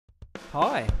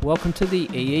Hi, welcome to the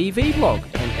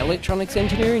EEVblog, an electronics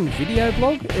engineering video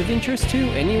blog of interest to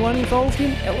anyone involved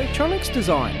in electronics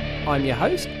design. I'm your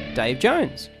host, Dave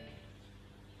Jones.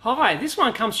 Hi, this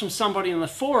one comes from somebody on the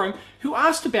forum who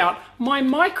asked about my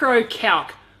µCalc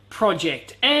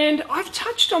project, and I've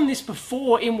touched on this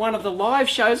before in one of the live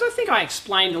shows. I think I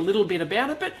explained a little bit about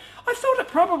it, but I thought it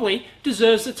probably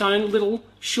deserves its own little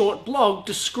short blog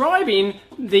describing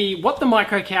what the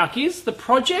µCalc is, the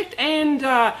project, and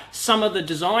some of the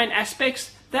design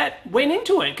aspects that went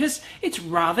into it, because it's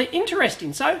rather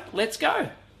interesting. So let's go.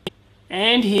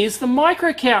 And here's the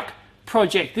µCalc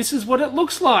project. This is what it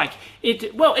looks like.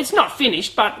 Well, it's not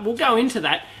finished, but we'll go into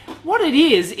that. What it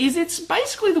is it's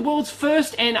basically the world's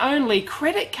first and only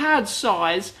credit card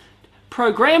size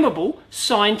programmable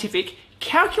scientific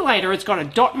calculator. It's got a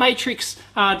dot matrix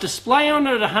display on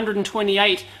it at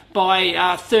 128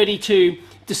 by 32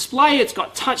 display. It's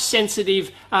got touch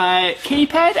sensitive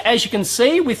keypad, as you can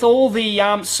see, with all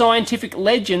the scientific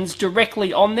legends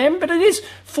directly on them, but it is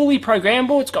fully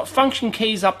programmable. It's got function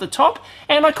keys up the top,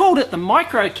 and I called it the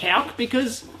µCalc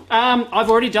because I've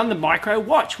already done the micro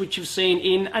watch, which you've seen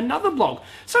in another blog.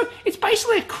 So it's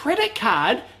basically a credit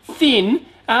card thin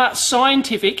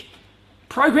scientific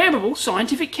programmable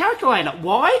scientific calculator.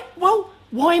 Why? Well,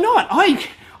 why not?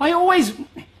 I always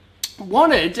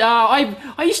wanted, I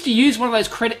used to use one of those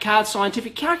credit card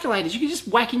scientific calculators. You could just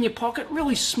whack in your pocket,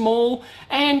 really small,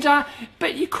 and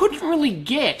but you couldn't really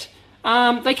get,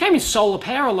 they came in solar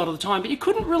power a lot of the time, but you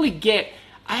couldn't really get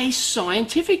a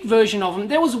scientific version of them.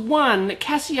 There was one,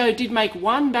 Casio did make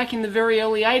one back in the very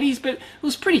early 80s, but it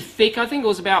was pretty thick. I think it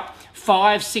was about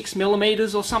 5-6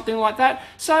 millimeters or something like that.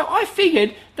 So I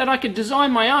figured that I could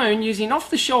design my own using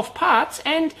off-the-shelf parts,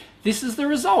 and this is the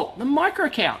result, the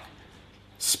µCalc.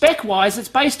 Spec-wise, it's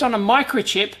based on a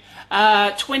microchip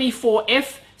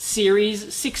 24F series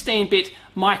 16-bit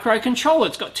microcontroller.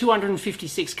 It's got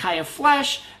 256K of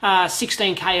flash,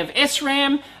 16K of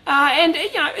SRAM, and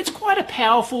it's quite a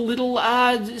powerful little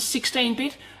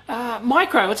 16-bit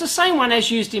micro. It's the same one as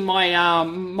used in my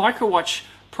microwatch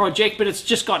project, but it's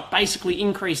just got basically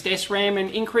increased SRAM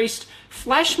and increased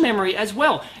flash memory as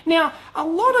well. Now, a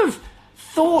lot of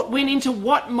thought went into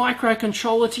what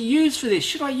microcontroller to use for this.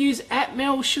 Should I use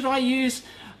Atmel? Should I use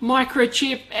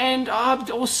microchip and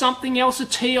or something else, a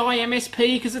TI MSP,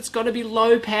 because it's got to be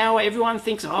low power? Everyone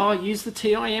thinks, oh, use the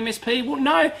TI MSP. Well,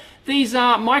 no, these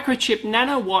microchip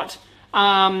nanowatt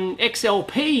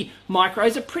XLP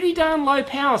micros are pretty darn low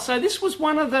power. So this was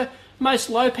one of the most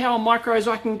low power micros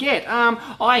I can get.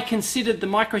 I considered the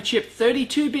microchip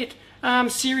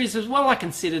 32-bit series as well. I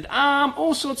considered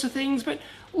all sorts of things, but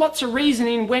lots of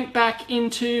reasoning went back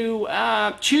into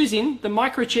choosing the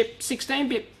microchip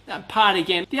 16-bit part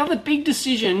again. The other big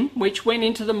decision which went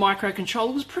into the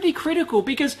microcontroller was pretty critical,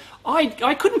 because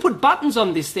I couldn't put buttons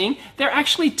on this thing. They're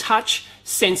actually touch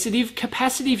sensitive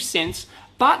capacitive sense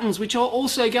buttons, which I'll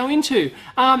also go into.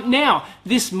 Now,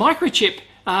 this microchip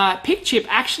PIC chip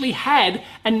actually had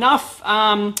enough,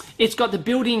 it's got the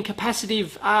built-in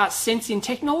capacitive sensing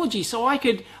technology, so I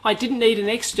didn't need an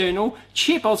external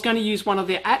chip. I was going to use one of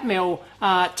their Atmel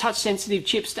touch-sensitive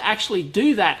chips to actually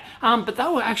do that, but they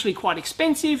were actually quite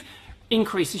expensive,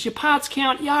 increases your parts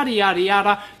count, yada yada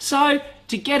yada. So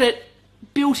to get it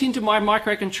built into my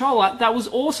microcontroller, that was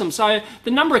awesome. So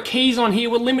the number of keys on here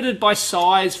were limited by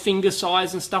size, finger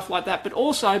size and stuff like that, but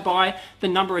also by the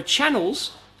number of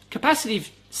channels, capacitive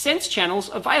sense channels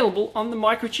available on the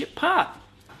microchip part.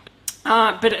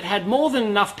 But it had more than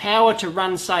enough power to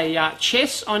run, say,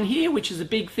 chess on here, which is a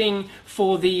big thing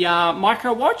for the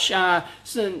micro watch.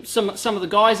 Some of the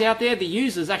guys out there, the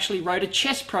users, actually wrote a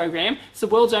chess program. It's the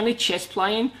world's only chess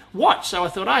playing watch. So I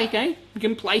thought, oh, okay, we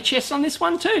can play chess on this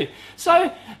one too.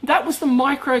 So that was the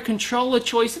microcontroller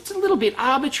choice. It's a little bit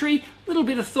arbitrary, a little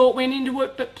bit of thought went into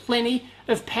it, but plenty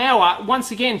of power,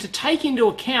 once again, to take into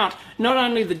account not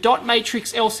only the dot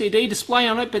matrix LCD display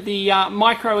on it, but the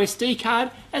micro SD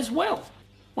card as well.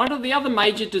 One of the other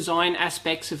major design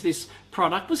aspects of this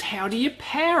product was, how do you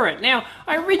power it? Now,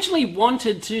 I originally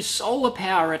wanted to solar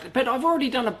power it, but I've already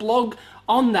done a blog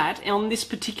on that, on this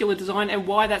particular design, and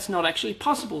why that's not actually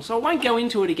possible, so I won't go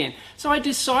into it again. So I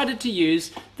decided to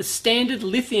use the standard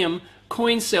lithium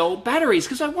coin cell batteries,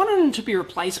 because I wanted them to be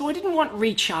replaceable. I didn't want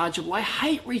rechargeable. I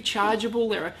hate rechargeable.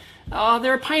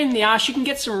 They're a pain in the arse. You can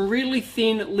get some really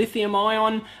thin lithium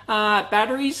ion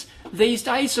batteries these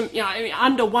days, some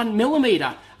under 1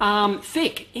 millimeter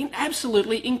thick,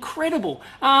 absolutely incredible.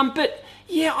 But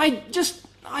yeah, I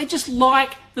just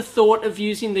like the thought of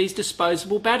using these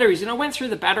disposable batteries, and I went through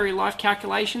the battery life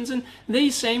calculations, and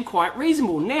these seem quite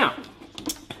reasonable. Now,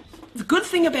 the good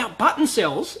thing about button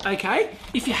cells, okay,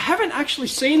 if you haven't actually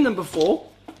seen them before,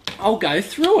 I'll go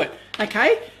through it,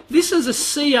 okay? This is a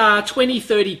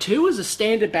CR2032 as a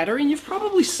standard battery, and you've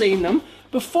probably seen them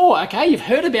before, okay? You've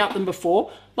heard about them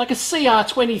before. Like a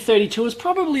CR2032 is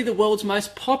probably the world's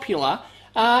most popular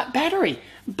battery.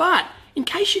 But in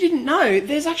case you didn't know,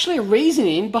 there's actually a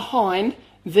reasoning behind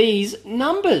these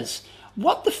numbers.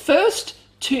 What the first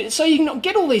two, so you can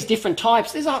get all these different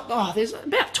types. There's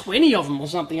about 20 of them or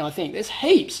something, I think. There's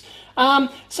heaps.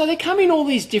 So they come in all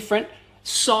these different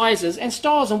sizes and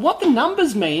styles, and what the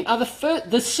numbers mean are the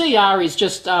CR is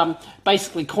just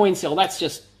basically coin cell. That's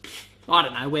just, I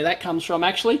don't know where that comes from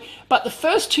actually, but the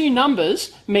first two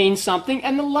numbers mean something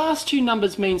and the last two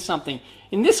numbers mean something.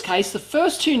 In this case, the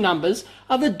first two numbers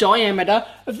are the diameter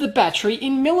of the battery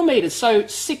in millimeters. So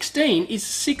 16 is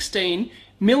 16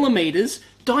 millimeters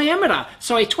diameter.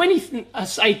 So a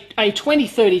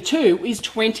 2032 is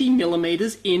 20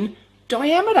 millimeters in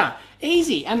diameter.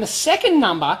 Easy. And the second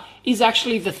number is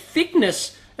actually the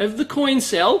thickness of the coin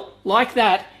cell, like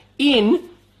that, you've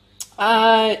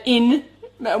got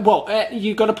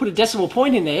to put a decimal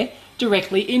point in there,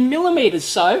 directly in millimeters.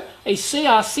 So a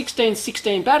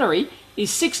CR1616 battery is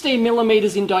 16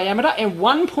 millimeters in diameter and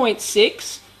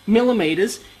 1.6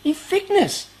 millimeters in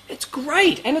thickness. It's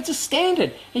great, and it's a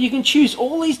standard, and you can choose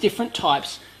all these different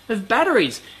types of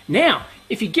batteries. Now,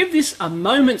 if you give this a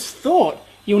moment's thought,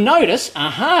 you'll notice,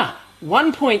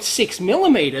 1.6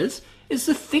 millimeters is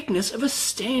the thickness of a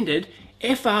standard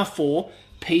FR4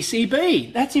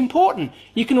 PCB. That's important.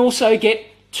 You can also get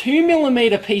 2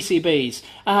 millimeter PCBs.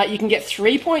 You can get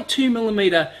 3.2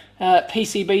 millimeter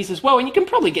PCBs as well, and you can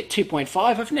probably get 2.5.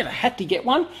 I've never had to get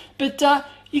one, but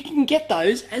you can get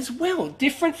those as well.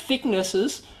 Different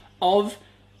thicknesses of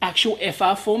actual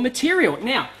FR4 material.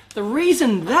 Now, the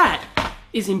reason that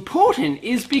is important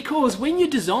is because when you're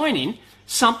designing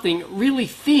something really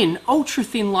thin, ultra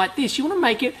thin like this, you want to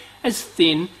make it as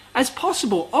thin as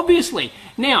possible, obviously.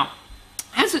 Now,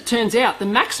 as it turns out, the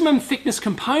maximum thickness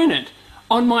component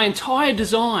on my entire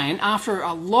design, after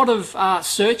a lot of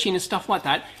searching and stuff like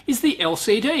that, is the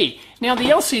LCD. Now, the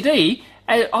LCD,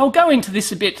 I'll go into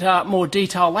this a bit more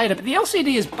detail later, but the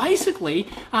LCD is basically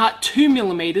 2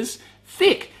 millimeters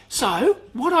thick. So,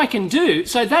 what I can do,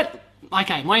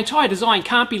 okay, my entire design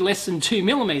can't be less than 2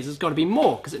 millimeters. It's got to be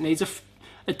more, because it needs a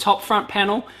top front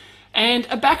panel and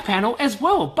a back panel as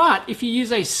well. But if you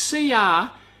use a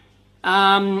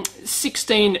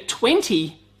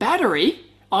CR1620 battery,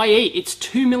 i.e. it's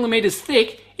 2 millimeters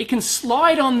thick, it can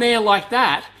slide on there like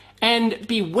that and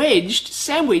be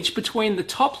sandwiched between the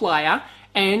top layer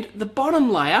and the bottom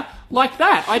layer like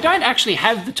that. I don't actually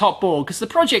have the top board because the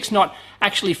project's not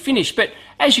actually finished, but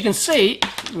as you can see,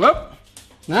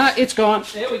 it's gone.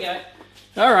 There we go.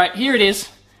 All right, here it is.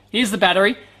 Here's the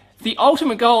battery. The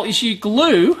ultimate goal is you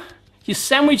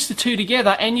sandwich the two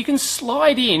together, and you can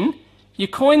slide in your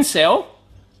coin cell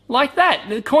like that.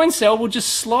 The coin cell will just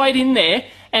slide in there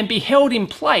and be held in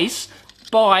place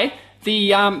by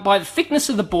the thickness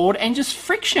of the board and just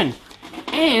friction.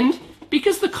 And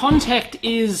because the contact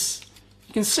is,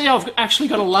 you can see I've actually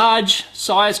got a large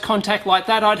size contact like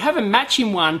that. I'd have a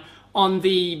matching one on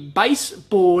the base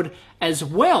board as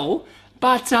well,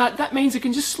 but that means it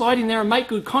can just slide in there and make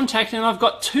good contact, and I've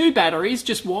got two batteries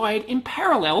just wired in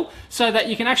parallel so that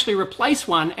you can actually replace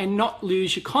one and not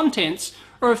lose your contents,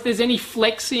 or if there's any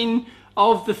flexing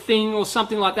of the thing or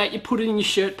something like that, you put it in your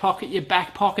shirt pocket, your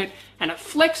back pocket, and it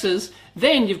flexes,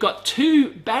 then you've got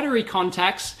two battery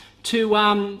contacts to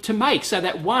make so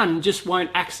that one just won't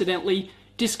accidentally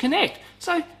disconnect.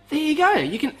 So there you go.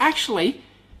 You can actually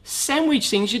sandwich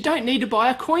things. You don't need to buy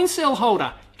a coin cell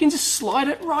holder. You can just slide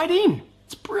it right in.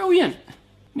 It's brilliant.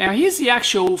 Now here's the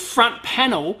actual front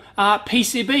panel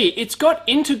PCB. It's got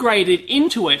integrated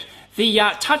into it the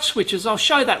touch switches. I'll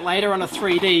show that later on a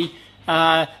 3D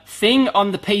thing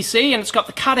on the PC, and it's got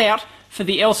the cutout for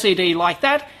the LCD like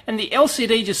that, and the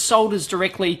LCD just solders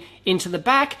directly into the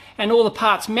back, and all the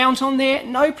parts mount on there,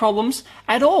 no problems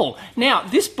at all. Now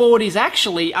this board is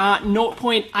actually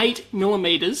 0.8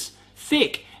 millimeters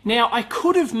thick. Now I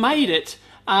could have made it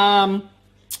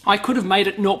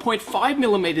 0.5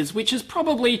 millimeters, which is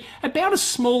probably about as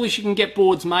small as you can get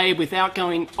boards made without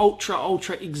going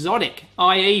ultra exotic,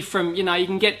 i.e. from, you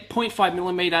can get 0.5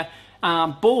 millimeter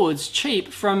boards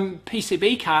cheap from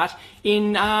PCB Cart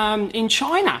in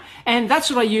China, and that's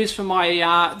what I use for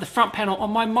my the front panel on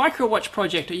my microwatch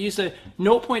project. I use a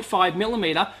 0.5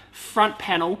 millimeter front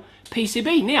panel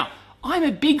PCB. Now I'm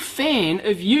a big fan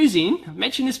of using, I've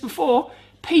mentioned this before,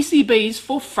 PCBs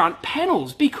for front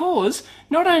panels, because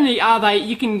not only are they,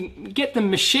 you can get them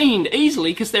machined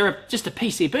easily because they're just a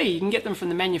PCB, you can get them from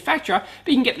the manufacturer,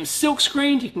 but you can get them silk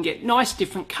screened, you can get nice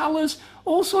different colors,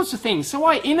 all sorts of things. So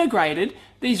I integrated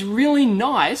these really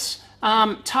nice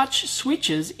touch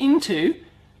switches into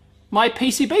my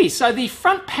PCB. So the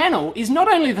front panel is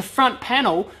not only the front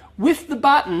panel with the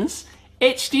buttons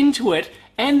etched into it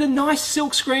and the nice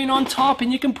silk screen on top,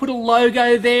 and you can put a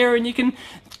logo there and you can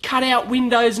cut out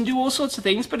windows and do all sorts of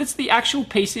things, but it's the actual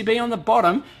PCB on the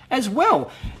bottom as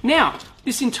well. Now,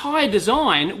 this entire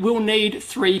design will need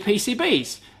 3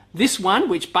 PCBs. This one,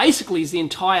 which basically is the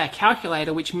entire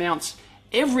calculator, which mounts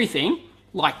everything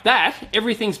like that,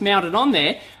 everything's mounted on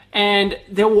there, and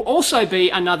there will also be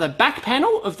another back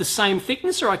panel of the same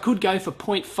thickness, or I could go for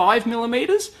 0.5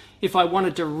 millimeters if I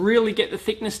wanted to really get the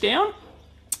thickness down.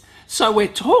 So we're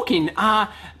talking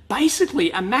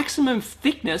basically a maximum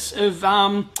thickness of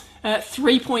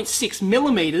 3.6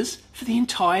 millimeters for the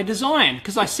entire design.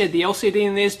 Because I said the LCD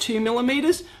in there's 2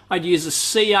 millimeters, I'd use a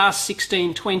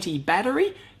CR1620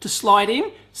 battery to slide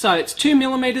in. So it's 2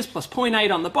 millimeters plus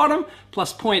 0.8 on the bottom,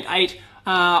 plus 0.8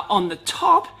 on the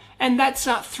top, and that's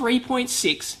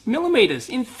 3.6 millimeters.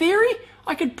 In theory,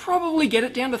 I could probably get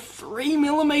it down to 3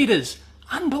 millimeters.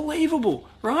 Unbelievable,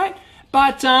 right?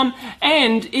 But,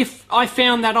 and if I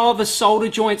found that, the solder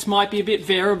joints might be a bit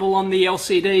variable on the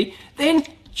LCD, then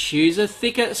choose a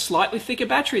thicker, slightly thicker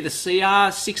battery, the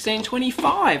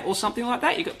CR1625 or something like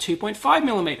that. You've got 2.5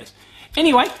 millimeters.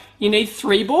 Anyway, you need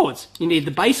 3 boards. You need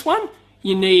the base one,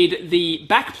 you need the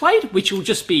back plate, which will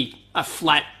just be a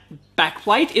flat back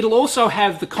plate. It'll also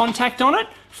have the contact on it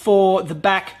for the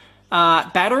back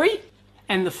battery,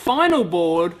 and the final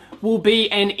board will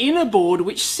be an inner board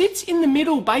which sits in the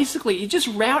middle. Basically, you just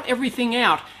route everything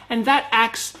out, and that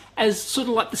acts as sort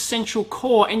of like the central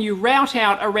core, and you route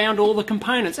out around all the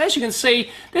components. As you can see,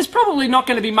 there's probably not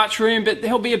going to be much room, but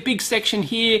there'll be a big section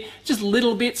here, just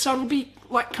little bits, so it'll be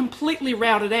like completely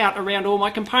routed out around all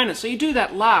my components. So you do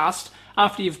that last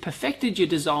after you've perfected your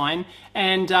design,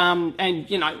 and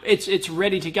you know it's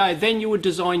ready to go. Then you would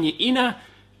design your inner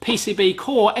PCB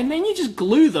core, and then you just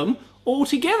glue them all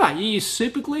together. You use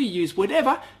super glue, you use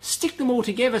whatever, stick them all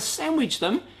together, sandwich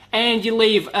them, and you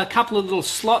leave a couple of little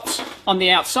slots on the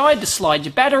outside to slide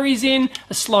your batteries in,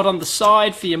 a slot on the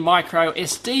side for your micro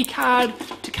SD card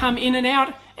to come in and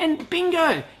out, and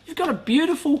bingo, you've got a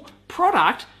beautiful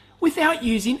product without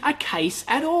using a case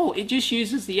at all. It just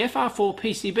uses the FR4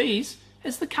 PCBs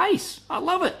as the case. I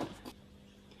love it.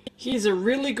 Here's a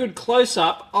really good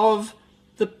close-up of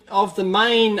the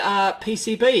main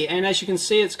PCB, and as you can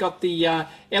see, it's got the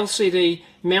LCD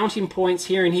mounting points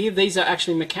here and here. These are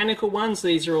actually mechanical ones.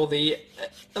 These are all the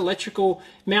electrical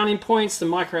mounting points, the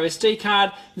micro SD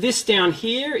card. This down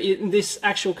here, this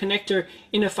actual connector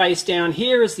interface down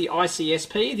here, is the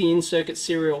ICSP, the in-circuit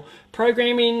serial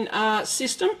programming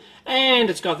system, and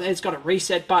it's got a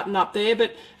reset button up there.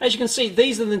 But as you can see,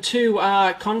 these are the 2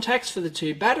 contacts for the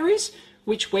 2 batteries,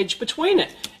 which wedge between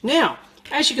it. Now,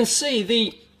 as you can see,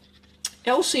 the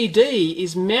LCD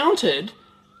is mounted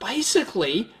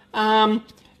basically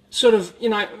sort of, you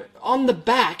know, on the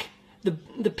back.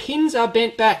 The pins are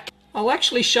bent back. I'll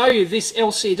actually show you this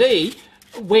LCD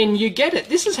when you get it.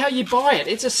 This is how you buy it.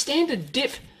 It's a standard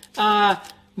dip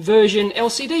version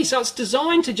LCD, so it's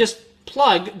designed to just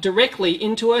plug directly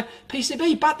into a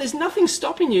PCB, but there's nothing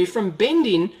stopping you from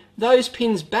bending those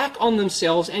pins back on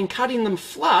themselves and cutting them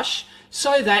flush,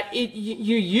 so that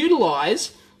you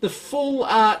utilize the full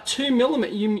 2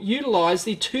 millimeter. You utilize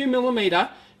the 2 millimeter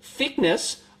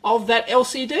thickness of that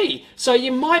LCD. So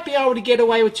you might be able to get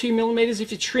away with 2 millimeters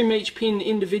if you trim each pin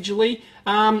individually,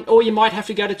 or you might have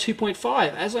to go to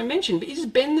 2.5, as I mentioned. But you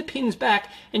just bend the pins back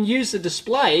and use the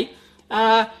display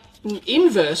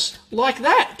inverse like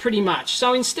that, pretty much.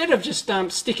 So instead of just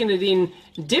sticking it in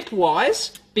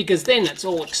dip-wise, because then it's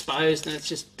all exposed and it's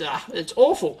just it's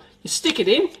awful. You stick it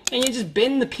in and you just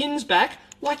bend the pins back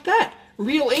like that.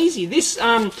 Real easy. This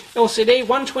LCD,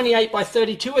 128 by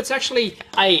 32, it's actually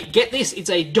a, get this, it's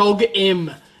a Dog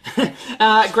M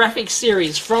graphics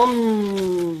series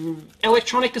from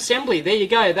Electronic Assembly. There you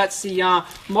go. That's the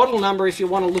model number if you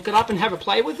want to look it up and have a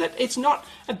play with it. It's not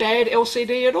a bad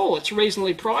LCD at all. It's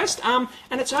reasonably priced, and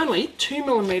it's only 2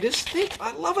 millimeters thick.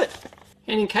 I love it.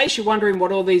 And in case you're wondering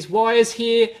what all these wires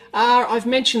here are, I've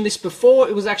mentioned this before.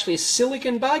 It was actually a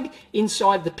silicon bug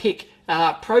inside the PIC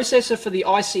processor for the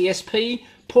ICSP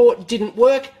port. Didn't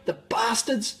work. The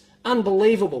bastards.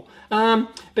 Unbelievable.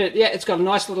 But yeah, it's got a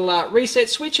nice little reset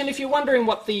switch. And if you're wondering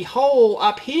what the hole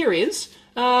up here is,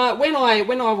 when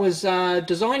I was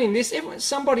designing this,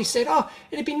 somebody said, oh,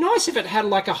 it'd be nice if it had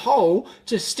like a hole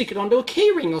to stick it onto a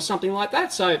keyring or something like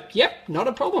that. So, yep, not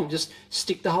a problem. Just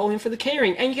stick the hole in for the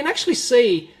keyring. And you can actually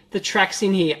see the tracks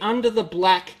in here under the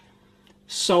black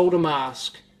solder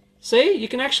mask. See, you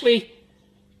can actually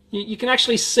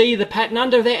see the pattern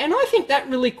under there, and I think that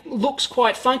really looks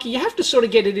quite funky. You have to sort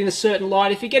of get it in a certain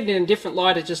light. If you get it in a different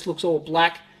light, it just looks all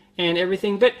black and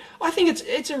everything. But I think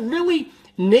it's a really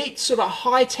neat sort of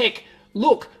high-tech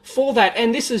look for that.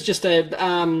 And this is just a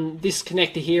this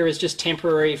connector here is just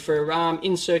temporary for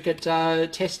in-circuit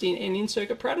testing and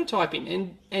in-circuit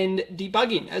prototyping and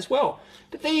debugging as well.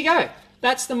 But there you go.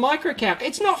 That's the µCalc.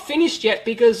 It's not finished yet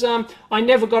because I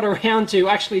never got around to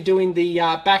actually doing the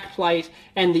backplate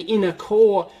and the inner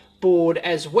core board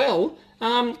as well.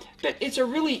 But it's a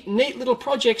really neat little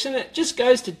project, and it just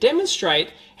goes to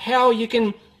demonstrate how you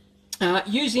can,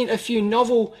 using a few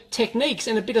novel techniques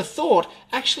and a bit of thought,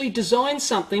 actually design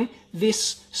something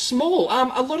this small.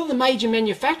 A lot of the major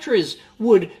manufacturers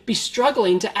would be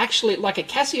struggling to actually, like a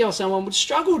Casio or someone, would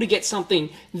struggle to get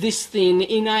something this thin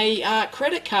in a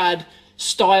credit card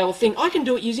style thing. I can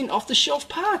do it using off-the-shelf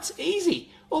parts,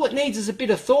 easy. All it needs is a bit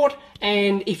of thought,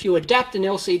 and if you adapt an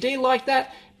LCD like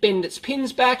that, bend its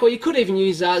pins back, or you could even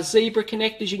use zebra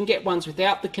connectors. You can get ones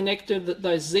without the connector,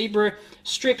 those zebra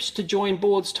strips to join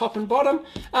boards top and bottom.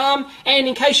 And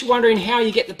in case you're wondering how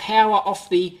you get the power off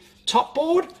the top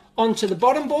board onto the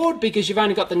bottom board, because you've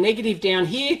only got the negative down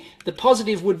here, the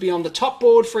positive would be on the top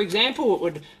board, for example. It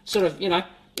would sort of,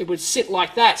 it would sit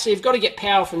like that. So you've got to get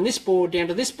power from this board down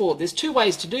to this board. There's two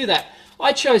ways to do that.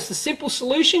 I chose the simple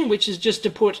solution, which is just to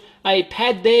put a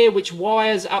pad there which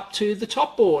wires up to the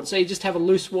top board. So you just have a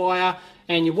loose wire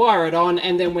and you wire it on,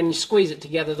 and then when you squeeze it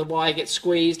together, the wire gets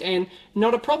squeezed and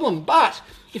not a problem. But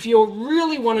if you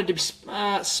really wanted to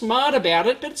be smart about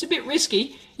it, but it's a bit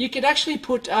risky, you could actually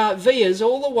put vias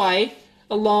all the way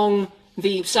along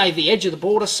the, say, the edge of the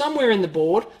board or somewhere in the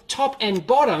board, top and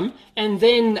bottom, and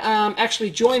then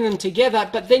actually join them together.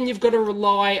 But then you've got to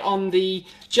rely on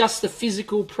just the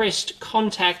physical pressed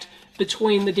contact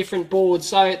between the different boards.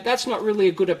 So that's not really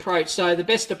a good approach. So the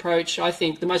best approach, I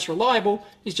think, the most reliable,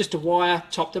 is just to wire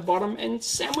top to bottom and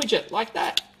sandwich it like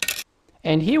that.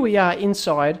 And here we are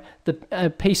inside the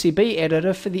PCB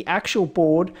editor for the actual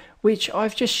board, which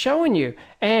I've just shown you.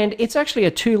 And it's actually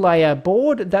a 2-layer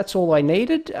board. That's all I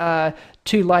needed.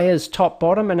 2 layers top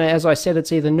bottom, and as I said,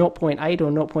 it's either 0.8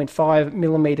 or 0.5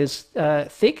 millimeters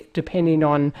thick, depending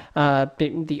on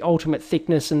the ultimate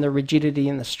thickness and the rigidity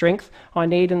and the strength I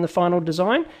need in the final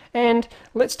design. And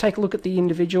let's take a look at the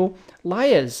individual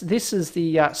layers. This is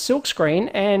the silkscreen,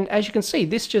 and as you can see,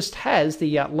 this just has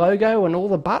the logo and all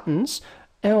the buttons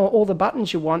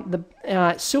you want. The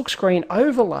silkscreen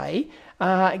overlay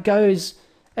goes,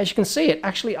 as you can see, it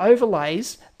actually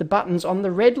overlays the buttons on the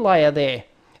red layer there.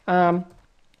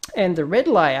 And the red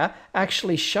layer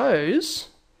actually shows,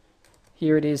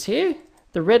 here it is here,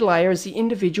 the red layer is the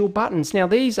individual buttons. Now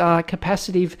these are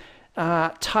capacitive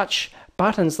touch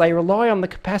buttons. They rely on the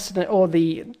capacitor, or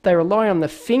they rely on the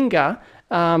finger.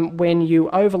 When you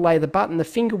overlay the button, the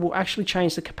finger will actually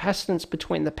change the capacitance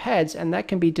between the pads, and that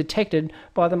can be detected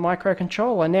by the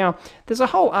microcontroller. Now, there's a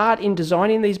whole art in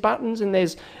designing these buttons, and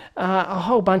there's a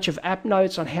whole bunch of app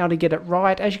notes on how to get it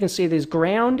right. As you can see, there's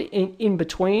ground in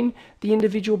between the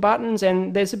individual buttons,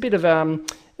 and there's a bit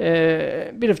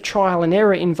of trial and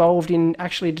error involved in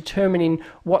actually determining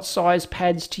what size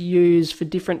pads to use for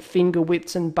different finger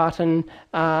widths and button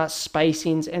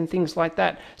spacings and things like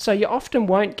that. So you often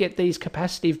won't get these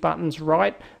capacitive buttons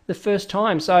right the first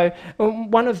time. So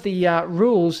one of the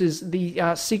rules is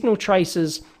the signal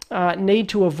tracers need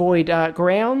to avoid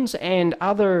grounds and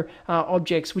other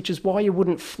objects, which is why you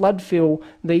wouldn't flood fill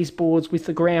these boards with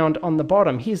the ground on the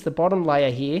bottom. Here's the bottom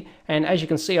layer here, and as you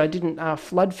can see, I didn't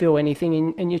flood fill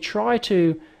anything, and you try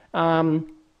to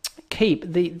keep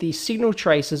the signal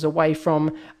tracers away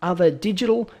from other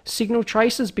digital signal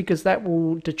tracers, because that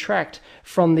will detract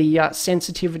from the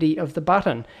sensitivity of the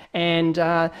button. And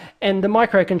the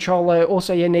microcontroller,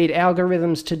 also you need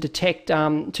algorithms to detect,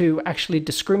 to actually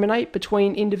discriminate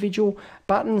between individual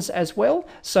buttons as well,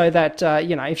 so that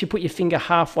if you put your finger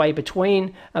halfway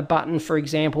between a button, for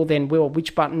example, then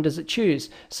which button does it choose?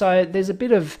 So there's a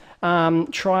bit of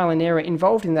trial and error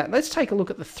involved in that. Let's take a look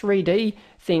at the 3D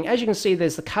thing. As you can see,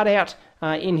 there's the cutout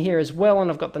in here as well, and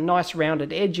I've got the nice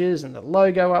rounded edges and the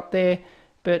logo up there.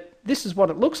 But this is what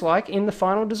it looks like in the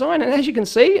final design, and as you can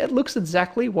see, it looks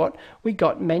exactly what we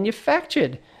got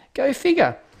manufactured. Go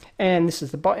figure. And this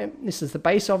is the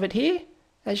base of it here,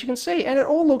 as you can see, and it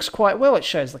all looks quite well. It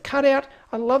shows the cutout.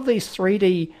 I love these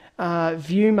 3D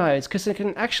view modes, because it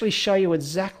can actually show you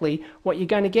exactly what you're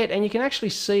going to get, and you can actually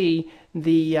see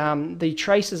the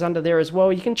traces under there as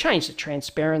well. You can change the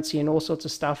transparency and all sorts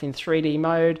of stuff in 3D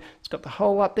mode. It's got the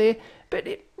hole up there, but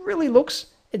it really looks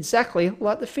exactly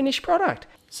like the finished product.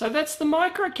 So that's the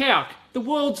µCalc, the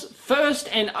world's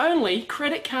first and only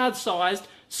credit card sized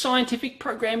scientific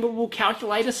programmable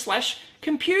calculator /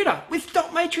 computer with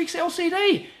dot matrix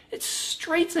LCD. It's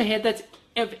streets ahead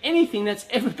of anything that's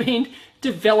ever been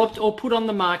developed or put on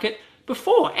the market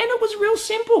before, and it was real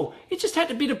simple. It just had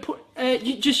to be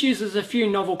it just uses a few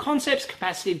novel concepts: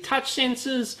 capacitive touch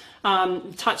sensors,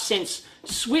 touch sense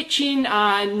switching,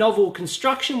 novel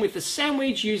construction with the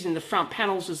sandwich, using the front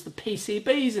panels as the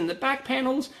PCBs and the back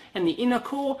panels and the inner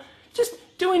core. Just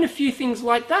doing a few things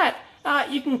like that,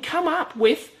 you can come up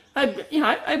with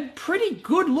a pretty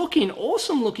good looking,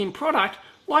 awesome looking product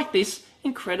like this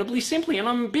incredibly simply. And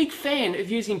I'm a big fan of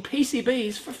using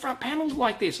PCBs for front panels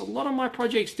like this. A lot of my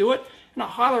projects do it, and I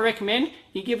highly recommend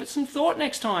you give it some thought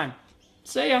next time.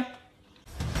 See ya.